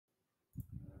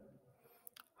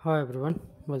Hi everyone,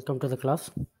 welcome to the class.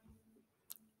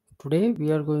 Today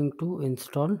we are going to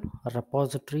install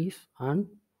repositories and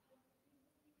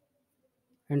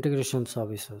integration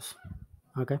services.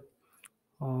 Okay,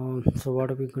 so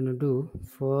what are we going to do?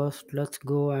 First, let's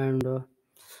go and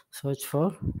search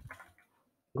for,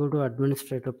 go to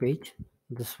administrator page,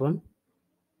 this one.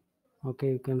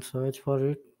 Okay, you can search for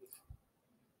it,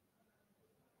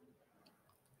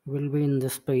 will be in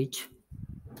this page.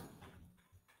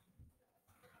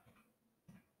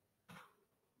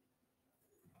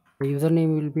 The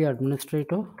username will be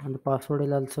administrator and the password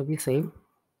will also be same,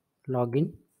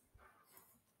 login.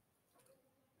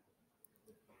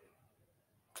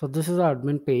 So this is the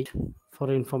admin page for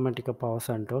Informatica Power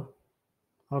Center,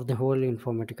 or the whole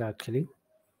Informatica actually.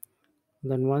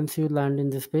 Then once you land in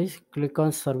this page, click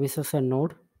on services and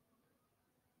node.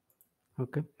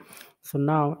 Okay, so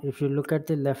now if you look at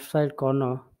the left side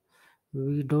corner,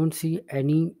 we don't see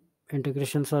any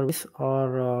integration service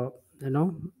or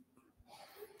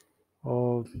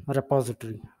or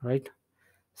repository, right?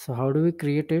 So how do we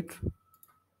create it?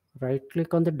 Right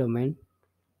click on the domain,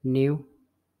 new,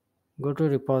 go to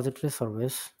repository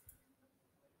service.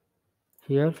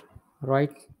 Here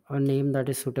write a name that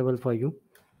is suitable for you.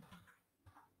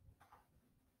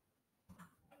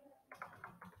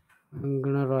 I'm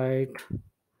gonna write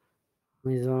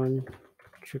Amazon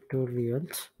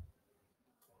tutorials.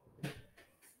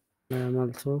 I'm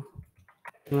also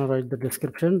gonna write the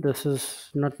description. This is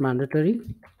not mandatory.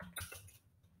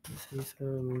 This is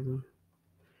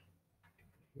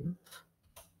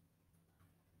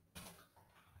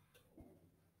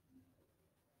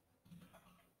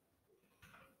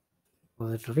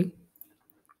repository.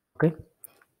 Okay,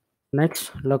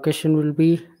 next location will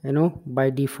be, by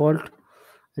default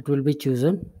it will be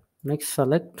chosen. Next,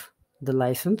 select the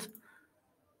license.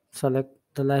 Select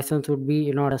the license would be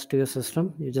attached to your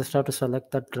system. You just have to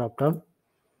select that drop down,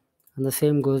 and the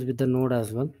same goes with the node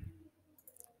as well.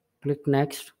 Click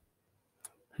next.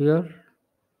 Here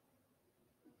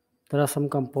there are some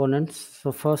components.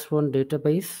 So first one,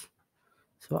 database.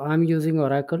 So I'm using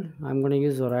Oracle. I'm going to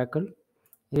use Oracle.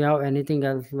 If you have anything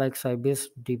else like Sybase,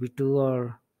 DB2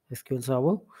 or SQL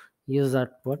Server, use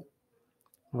that one.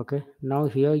 Okay, now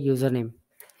here username.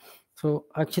 So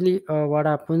actually what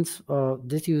happens,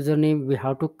 this username we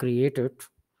have to create it.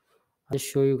 I'll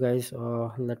show you guys.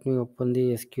 Let me open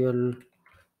the SQL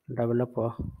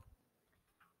developer.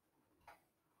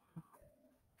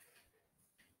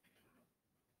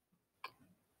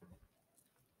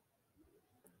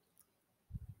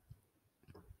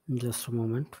 Just a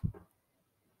moment.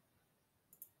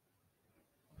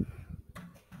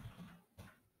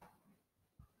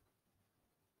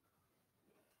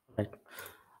 Right,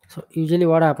 so usually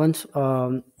what happens,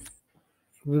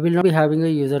 we will not be having a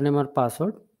username or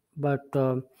password, but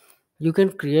you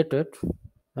can create it,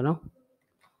 you know.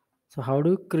 So how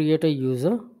do you create a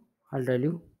user? I'll tell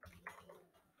you.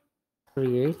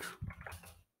 Create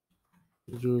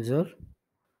user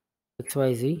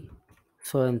xyz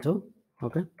so and so.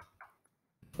 Okay,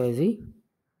 xyz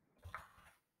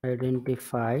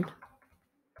identified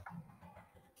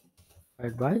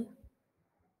by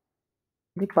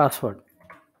the password.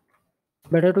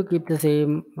 Better to keep the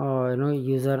same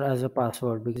user as a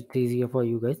password because it's easier for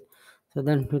you guys. So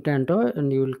then hit enter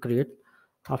and you will create.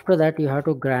 After that you have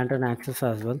to grant an access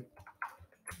as well.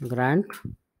 Grant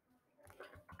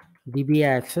db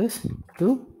access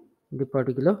to the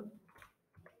particular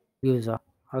user.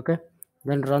 Okay,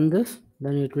 then run this,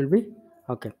 then it will be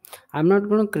okay. I'm not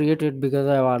going to create it because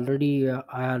I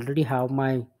already have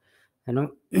my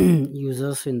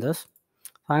users in this.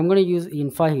 I'm going to use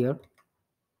infa here.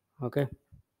 Okay,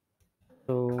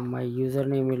 so my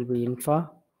username will be infa,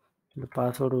 the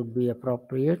password would be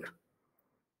appropriate,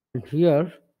 and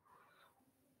here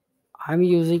I'm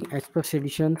using express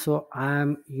edition, so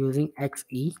I'm using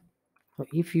xe. So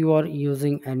if you are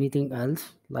using anything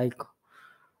else like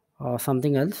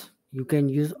something else, you can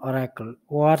use oracle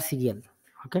orcl.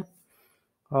 Okay,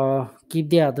 keep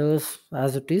the others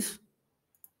as it is,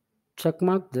 check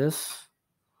mark this.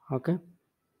 Okay,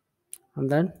 and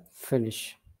then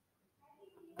finish.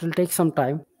 It will take some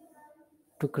time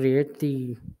to create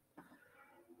the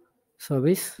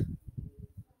service.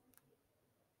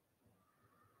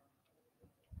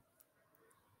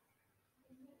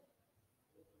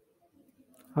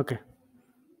 Okay,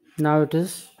 now it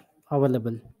is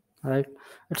available, right?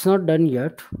 It's not done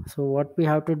yet. So what we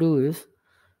have to do is,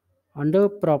 under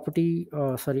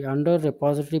under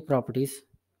repository properties,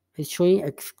 it's showing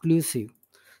exclusive,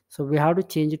 so we have to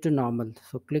change it to normal.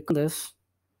 So click on this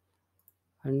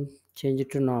and change it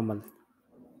to normal.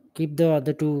 Keep the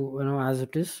other two as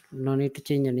it is, no need to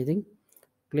change anything.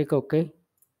 Click OK.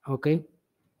 OK.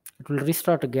 It will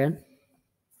restart again.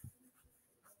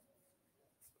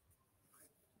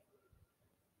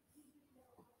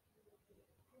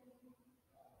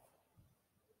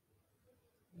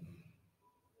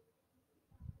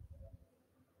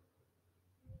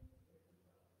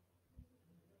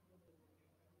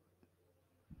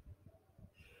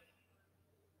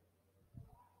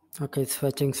 Okay, it's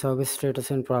fetching service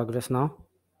status in progress now.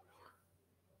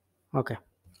 Okay,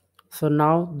 so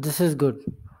now this is good.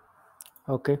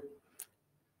 Okay,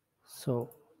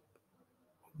 so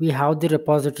we have the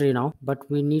repository now, but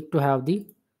we need to have the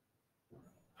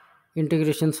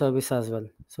integration service as well.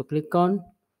 So click on,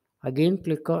 again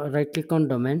click on, right click on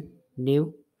domain,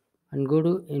 new, and go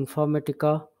to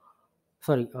Informatica,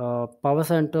 sorry, Power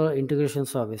Center integration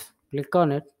service. Click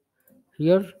on it.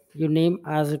 Here you name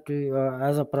as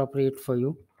appropriate for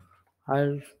you.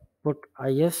 I'll put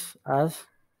is as,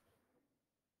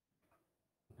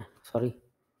 sorry,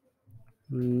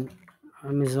 mm,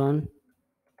 Amazon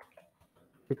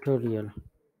tutorial.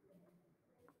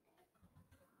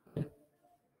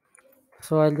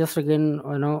 So I'll just again,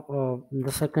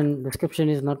 the second description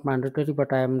is not mandatory,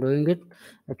 but I am doing it.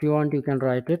 If you want, you can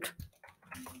write it.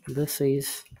 This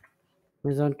is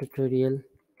Amazon tutorial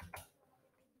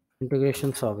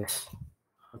integration service.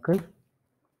 Okay,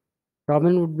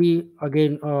 domain would be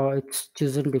again, it's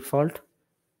chosen default.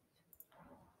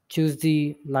 Choose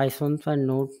the license and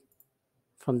node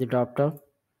from the drop down.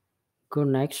 Go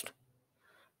next.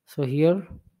 So here,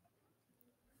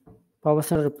 Power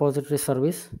Center repository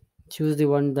service. Choose the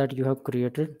one that you have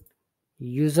created.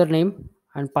 Username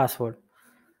and password.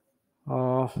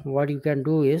 What you can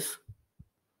do is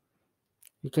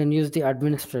you can use the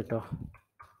administrator.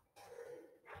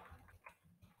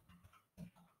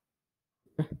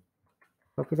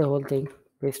 Copy the whole thing,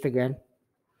 paste again.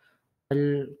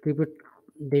 I'll keep it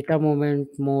data moment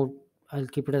mode. I'll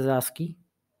keep it as ASCII,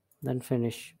 then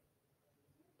finish.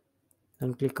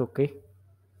 Then click OK.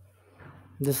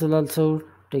 This will also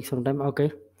take some time.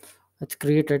 Okay, it's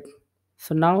created.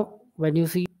 So now when you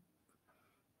see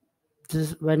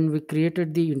this, when we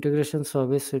created the integration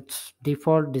service, it's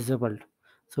default disabled.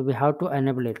 So we have to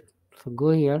enable it. So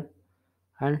go here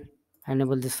and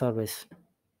enable the service.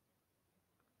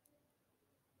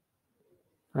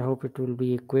 I hope it will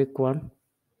be a quick one.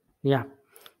 Yeah.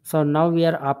 So now we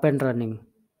are up and running.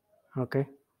 Okay.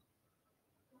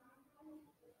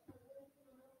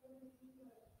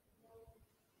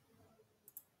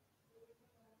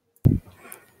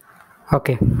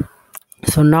 Okay.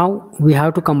 So now we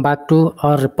have to come back to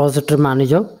our repository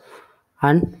manager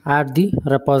and add the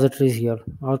repositories here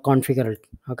or configure it.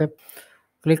 Okay.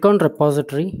 Click on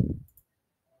repository,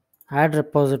 add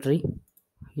repository.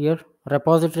 Here,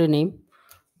 repository name.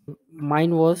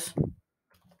 Mine was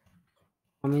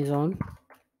Amazon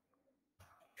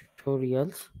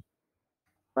tutorials,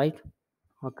 right?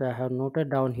 Okay, I have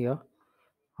noted down here.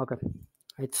 Okay,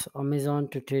 it's Amazon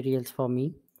tutorials for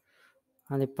me,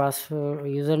 and the password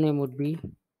username would be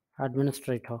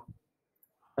administrator,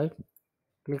 right?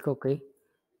 Click OK.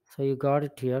 So you got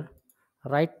it here.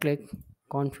 Right click,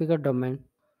 configure domain.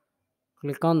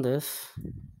 Click on this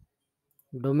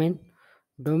domain.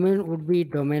 Domain would be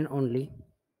domain only.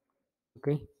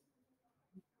 Okay,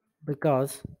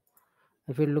 because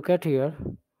if you look at here,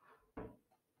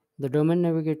 the domain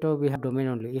navigator we have domain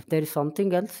only. If there is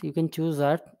something else, you can choose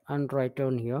that and write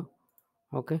down here.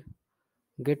 Okay,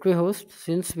 gateway host,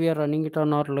 since we are running it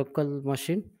on our local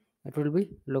machine, it will be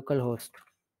local host.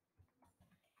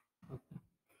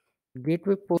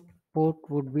 Gateway port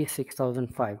would be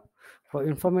 6005. For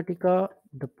Informatica,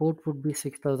 the port would be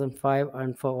 6005,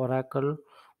 and for Oracle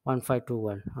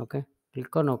 1521. Okay,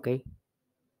 click on OK.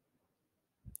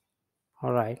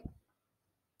 All right,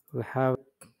 we have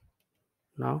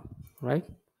now, right?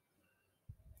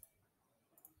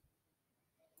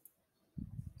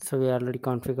 So we already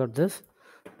configured this.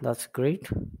 That's great.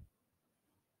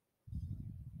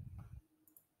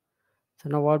 So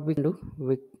now what we can do,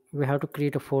 we have to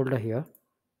create a folder here.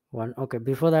 One. Okay,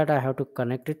 before that I have to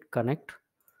connect it. Connect.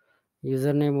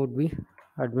 Username would be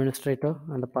administrator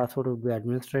and the password would be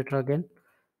administrator again.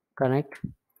 Connect.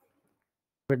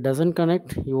 If it doesn't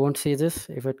connect, you won't see this.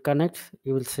 If it connects,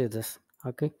 you will see this.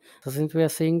 Okay, so since we are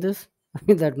seeing this,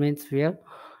 that means we are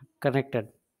connected.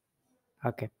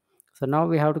 Okay, so now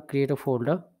we have to create a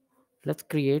folder. Let's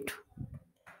create,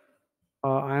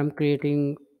 I am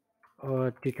creating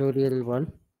tutorial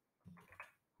 1,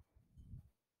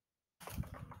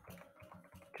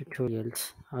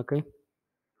 tutorials. Okay,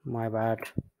 my bad.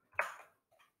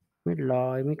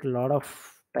 I make a lot of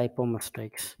typo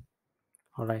mistakes.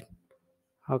 All right.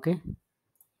 Okay,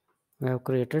 we have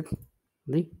created.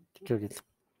 the tutorial.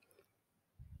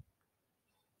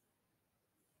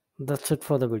 That's it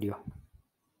for the video.